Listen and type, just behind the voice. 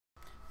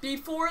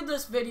Before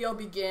this video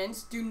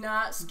begins, do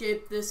not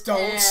skip this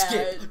Don't ad.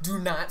 skip. Do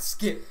not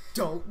skip.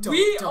 Don't.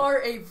 We are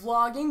a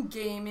vlogging,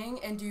 gaming,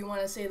 and do you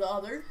want to say the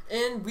other?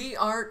 And we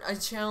are a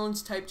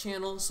challenge type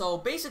channel. So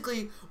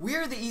basically, we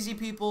are the Easy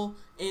People.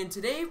 And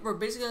today, we're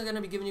basically going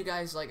to be giving you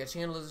guys like a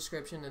channel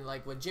description. And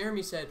like what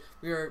Jeremy said,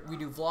 we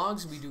do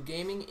vlogs, we do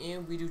gaming,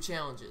 and we do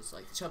challenges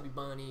like Chubby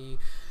Bunny.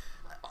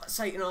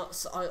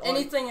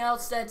 Anything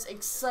else that's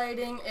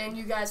exciting, and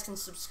you guys can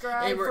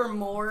subscribe for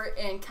more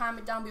and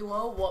comment down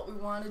below what we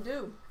want to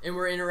do. And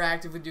we're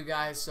interactive with you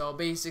guys, so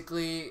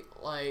basically,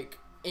 like,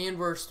 and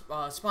we're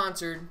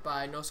sponsored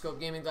by No Scope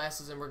Gaming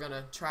Glasses, and we're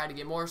gonna try to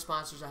get more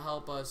sponsors to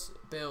help us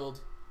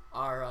build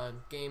our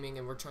gaming,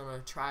 and we're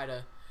trying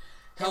to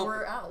help. And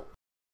we're out.